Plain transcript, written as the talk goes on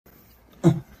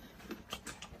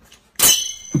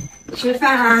吃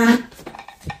饭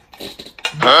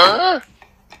啊！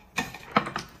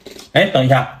哎，等一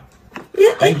下，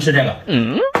赶紧吃这个。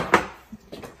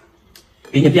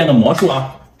给你变个魔术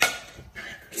啊！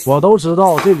我都知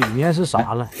道这里面是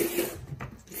啥了。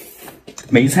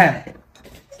梅菜，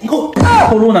扣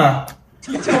肉呢？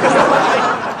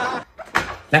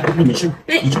来，你吃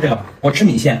这个吧，我吃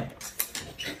米线。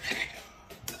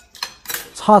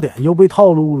差点又被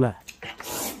套路了。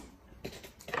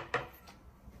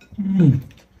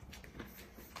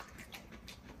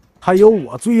还有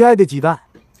我最爱的鸡蛋。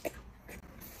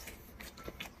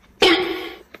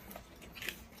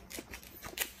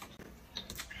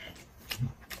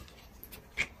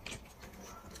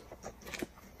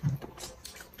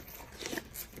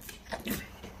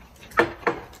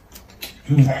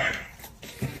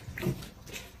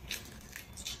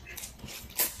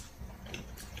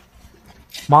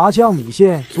麻酱米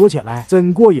线说起来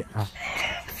真过瘾啊！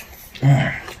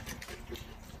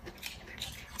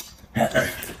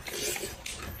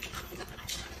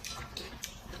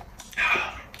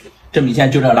这米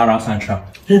线就这腊肠饭吃，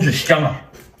真是香啊！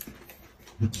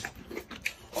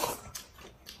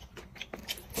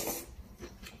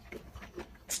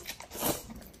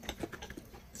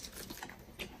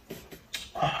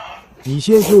米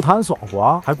线就弹爽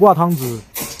滑，还挂汤汁。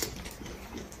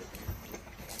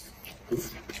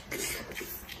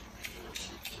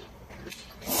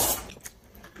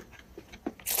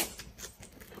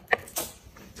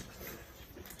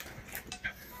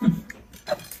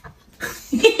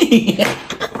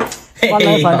翻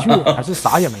来翻去还是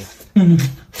啥也没有。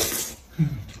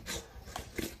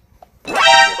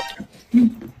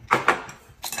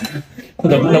空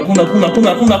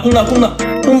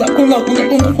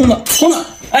的！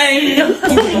哎呀，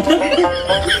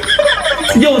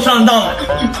又上当了。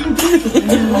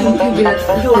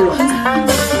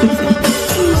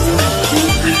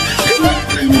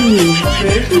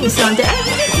实属相待。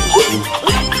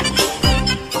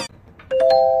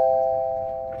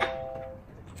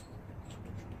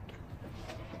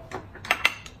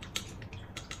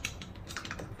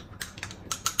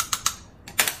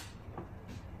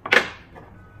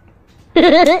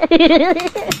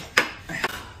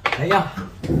哎呀，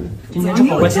今天吃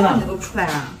火锅鸡了，都出来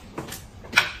了，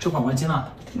吃火锅鸡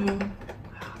了。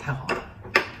太好了，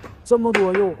这么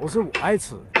多肉是我爱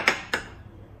吃的。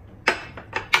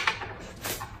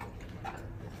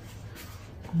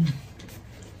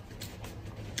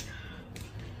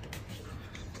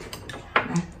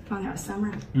来放点酸味。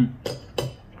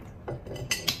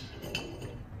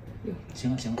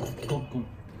行了，够了。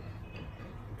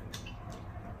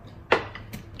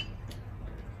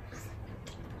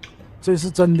这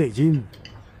是真得劲。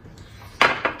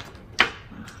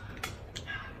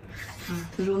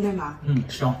这肉嫩吧？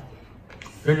香，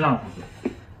真烂乎。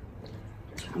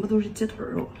全部都是鸡腿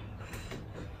肉。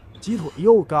鸡腿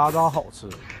肉嘎嘎好吃。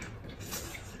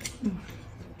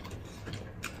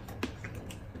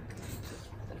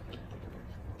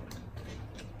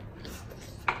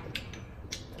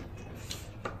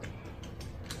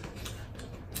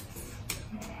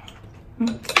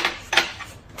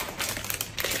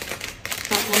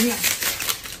面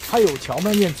还有荞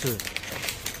麦面吃，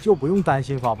就不用担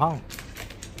心发胖了。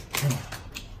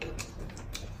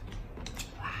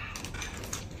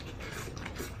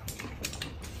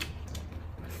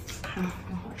很好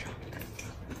吃。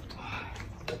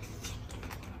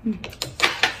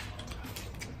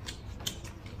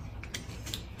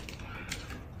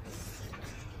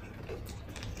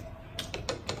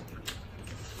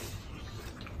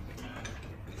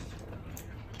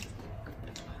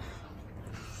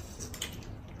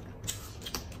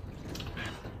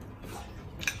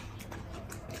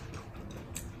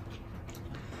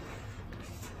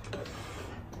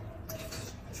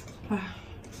哎，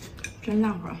真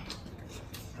烂乎。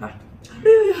来，哎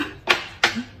呦呀！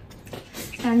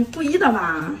哎，你故意的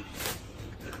吧？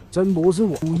真不是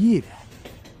我故意的。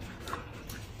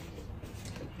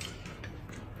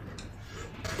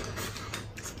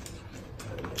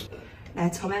来，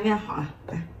荞麦面好了，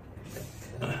来。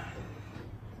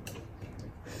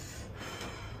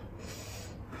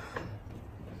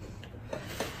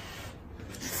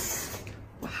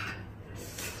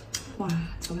哇，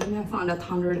荞麦面放在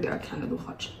汤汁里边，看着都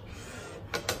好吃。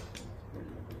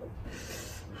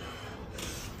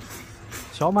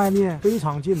荞麦面非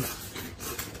常劲的。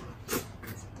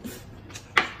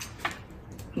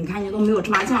你看你都没有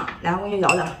芝麻酱，来，我给你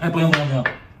舀点。哎，不用，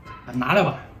拿来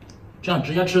吧，这样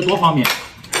直接吃多方便。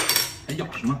还舀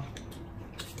什么？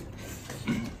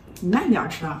你慢点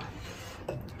吃啊。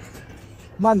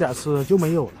慢点吃就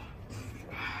没有了。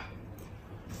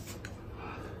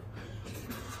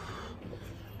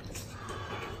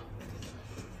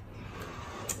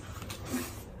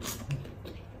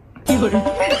有人。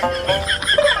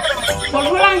我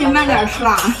说让你慢点吃了。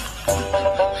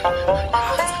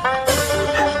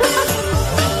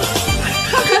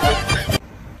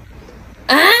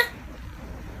啊！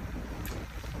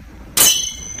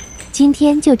今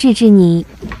天就治治你。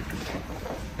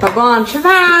老公，吃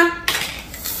饭啦！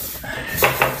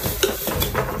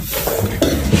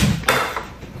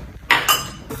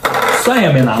蒜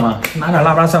也没拿吗？拿点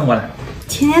腊八蒜过来。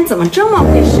天天怎么这么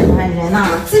会使唤人呢？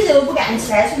自己都不敢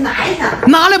起来去拿一下。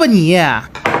拿来吧你！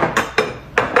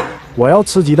我要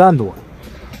吃鸡蛋多。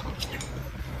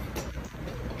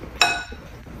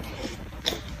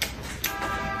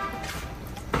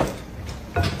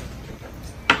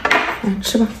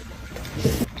吃吧。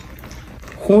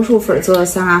红薯粉做的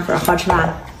酸辣粉好吃吧？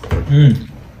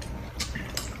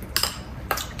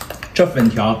这粉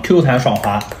条 Q 弹爽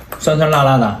滑，酸酸辣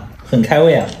辣的，很开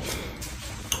胃啊。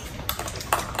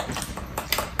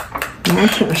你还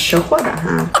挺识货的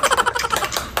哈。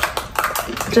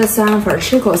这酸辣粉，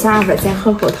吃口酸辣粉再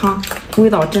喝口汤，味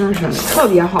道真的是特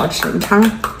别好吃。你尝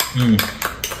尝。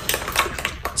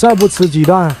再不吃鸡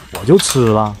蛋，我就吃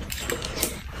了。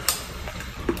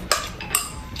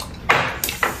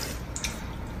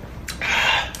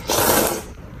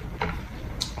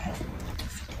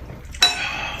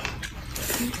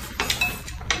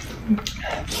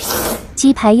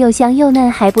鸡排又香又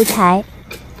嫩，还不柴。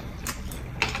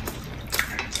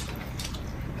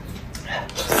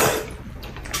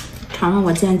尝尝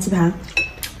我煎鸡排。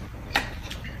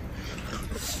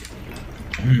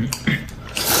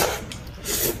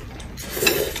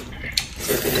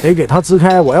得给它支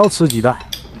开，我要吃鸡蛋。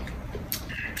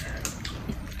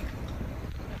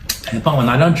哎，帮我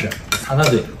拿张纸擦擦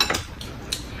嘴。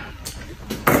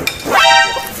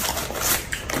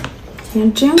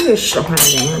天真会使唤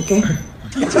人啊！给。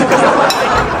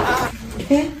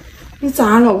哎，你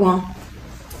咋了，老公？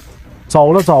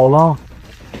糟了糟了！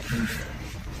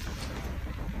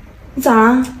你咋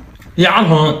了？牙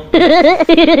疼。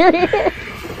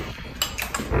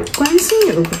关心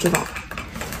你都不知道。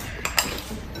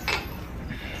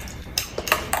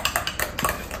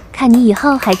看你以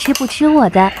后还吃不吃我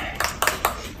的？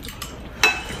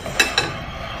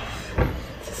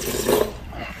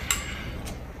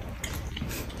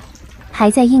还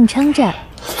在硬撑着。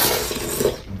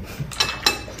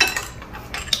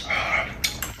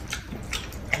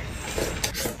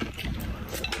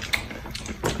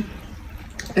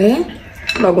哎，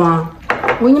老公，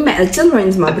我给你买的鸡腿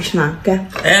你怎么不吃呢？给。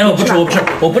哎，我不吃，我不吃，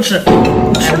我不吃。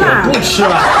吃吧。不吃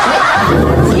了。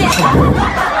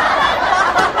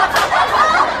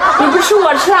你不吃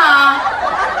我吃啊。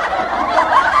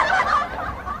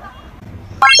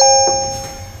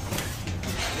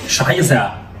啥意思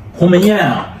呀？鸿门宴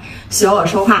啊！学我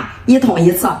说话，一桶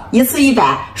一次，一次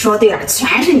100，说对了，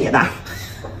全是你的。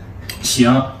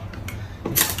行，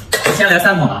我先来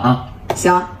3桶了啊。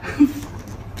行。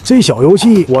这小游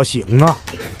戏我行啊。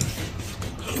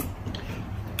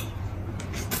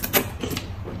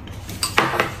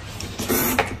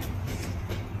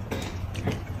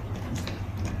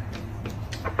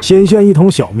先炫一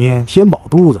桶小面，填饱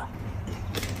肚子。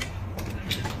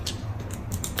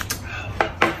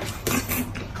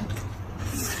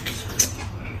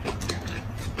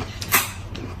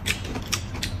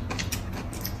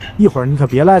一会儿你可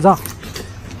别赖账。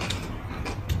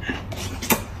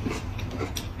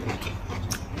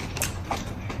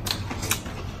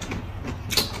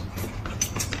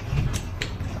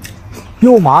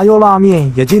又麻又辣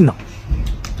面也劲道。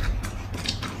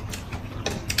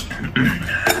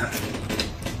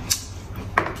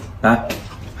来，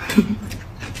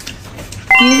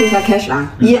第一回合开始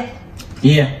啊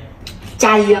！1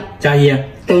加1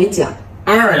等于几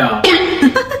？2呀。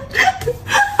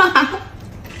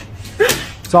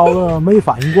糟了，没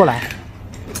反应过来。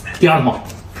第2桶。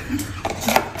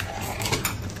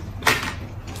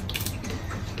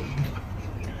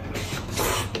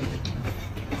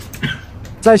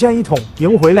再献一桶，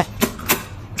赢回来。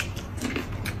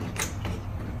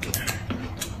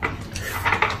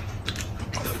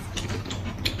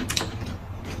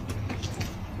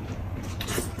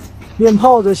面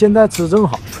泡子现在吃正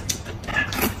好。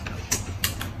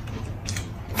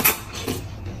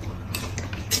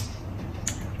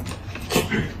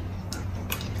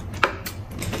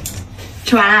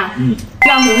吃完了？第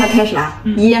2回合开始了。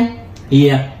1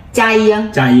加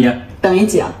1等于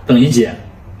几？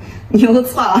你又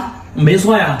错了。没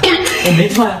错呀，我没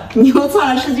错呀。你又错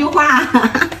了是句话。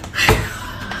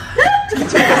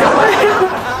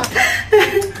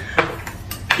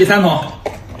第3桶。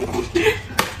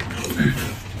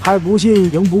还不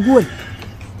信赢不过你。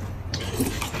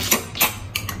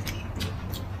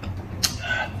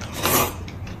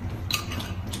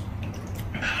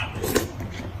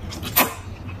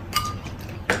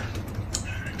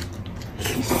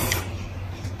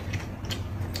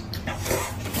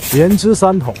连吃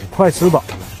3桶，快吃饱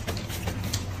了。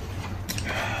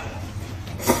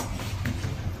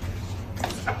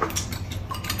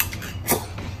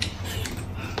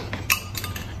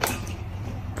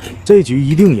这局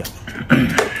一定赢。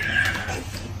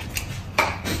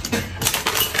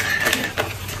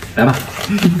来吧，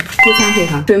第3回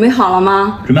合，准备好了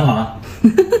吗？准备好了。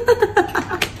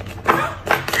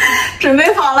准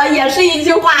备好了也是一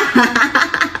句话。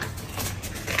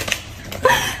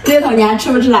猎头，你还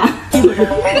吃不吃了？吃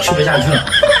不下去了。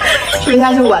吃不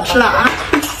下去，我吃了啊。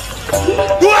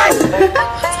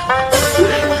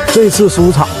这次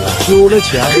输场了，丢了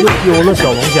钱又丢了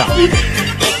小龙虾。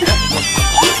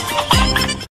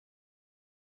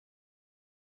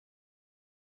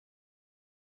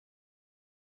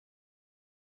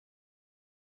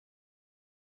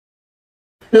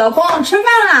老公，吃饭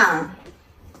啦！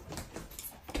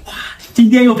哇，今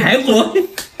天有排骨，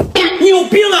你有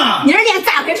病啊！你这脸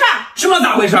咋回事？什么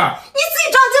咋回事？你自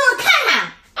己照镜子看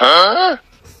看。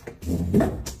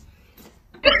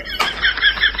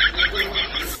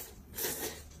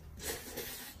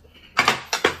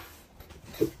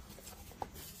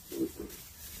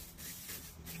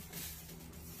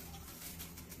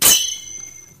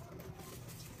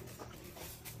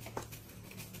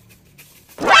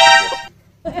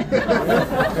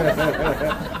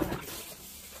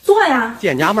坐呀！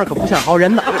见娘们可不像好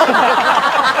人呐。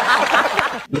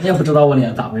你也不知道我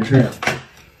脸咋回事啊？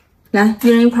来，一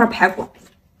人一块排骨。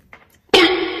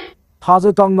他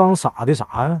这刚刚撒的啥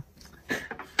呀？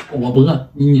我不饿，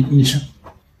你吃。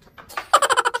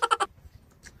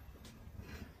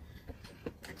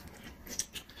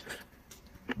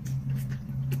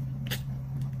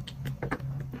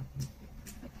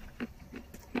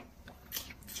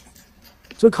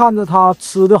这看着他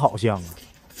吃的好香啊！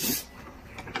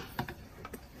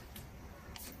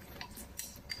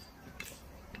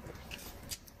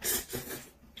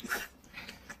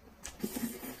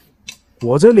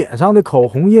我这脸上的口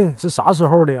红印是啥时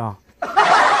候的呀？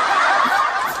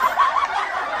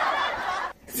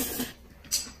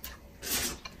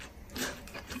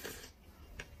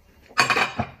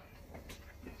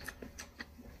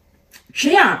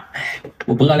吃呀！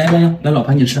我不饿，来，老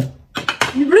婆你吃。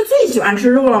你不是最喜欢吃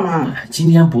肉了吗？今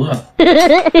天不饿。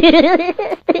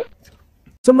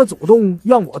这么主动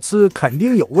让我吃，肯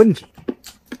定有问题。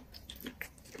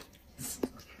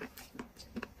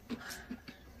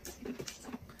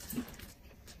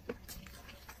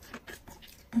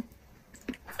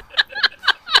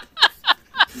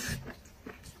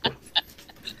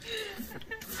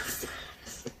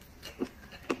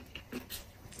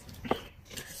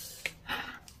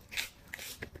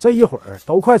这一会儿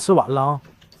都快吃完了啊！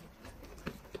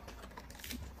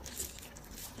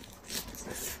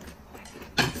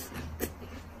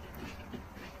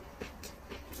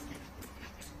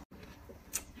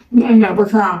你也不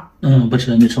吃啊？不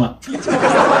吃，你吃吧。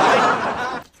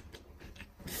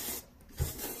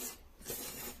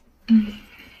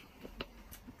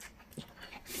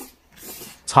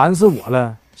馋死我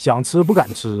了，想吃不敢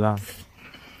吃啊！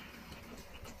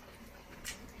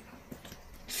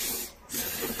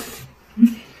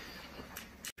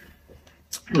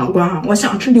老公，我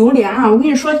想吃榴莲啊！我跟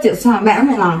你说几次了，买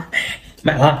没了？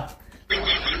买了。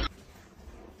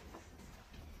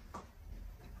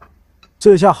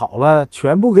这下好了，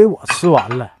全部给我吃完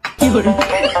了。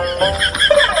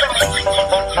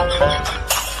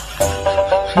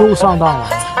又上当了。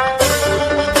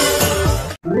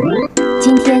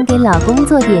今天给老公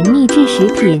做点秘制食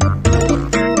品，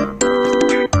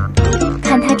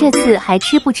看他这次还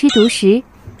吃不吃独食。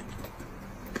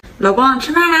老公，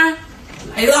吃饭啦！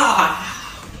来啦！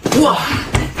哇，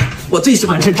我最喜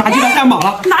欢吃炸鸡的汉堡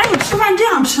了。哪有吃饭这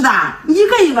样吃的？一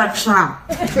个一个吃。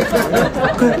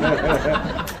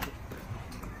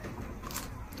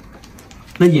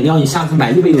那饮料你下次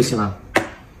买1杯就行了，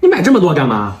你买这么多干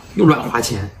嘛？又乱花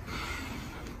钱。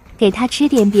给他吃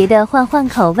点别的，换换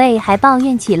口味，还抱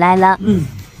怨起来了。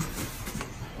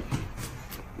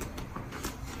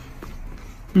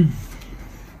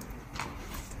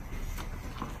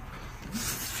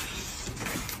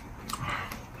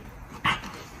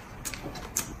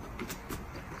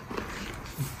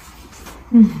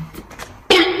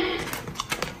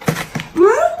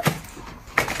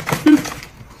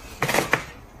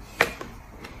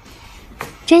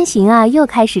真行啊，又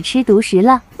开始吃独食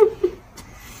了。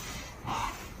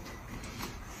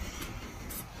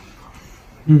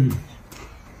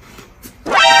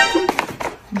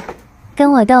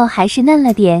跟我斗还是嫩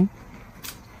了点。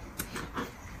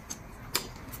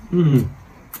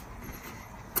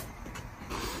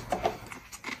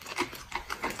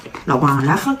老公，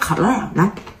来喝可乐，来。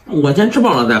我先吃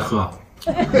饱了再喝。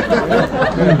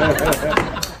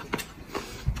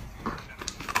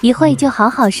一会就好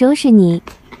好收拾你。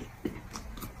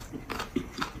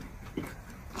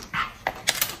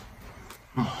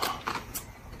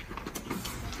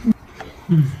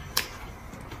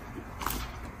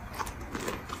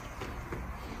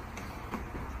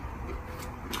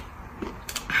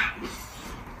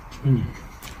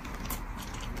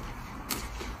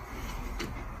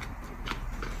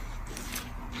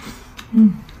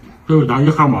这有啥遗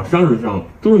憾吗？香是香，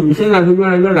就是你现在是越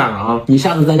来越懒了啊！你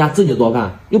下次在家自己做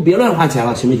饭，就别乱花钱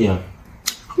了，行不行？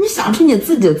你想吃你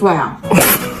自己做呀。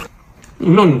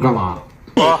那你干嘛？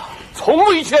我从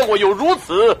未见过有如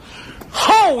此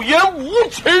厚颜无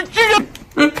耻之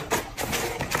人。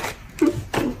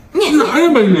你拿呀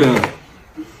吧你！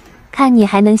看你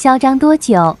还能嚣张多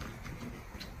久？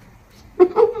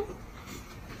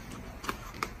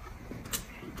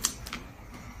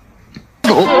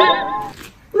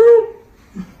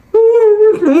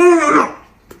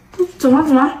怎么？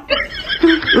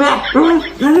来，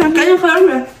赶紧喝点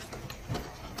水。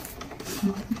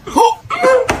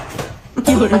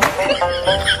有人。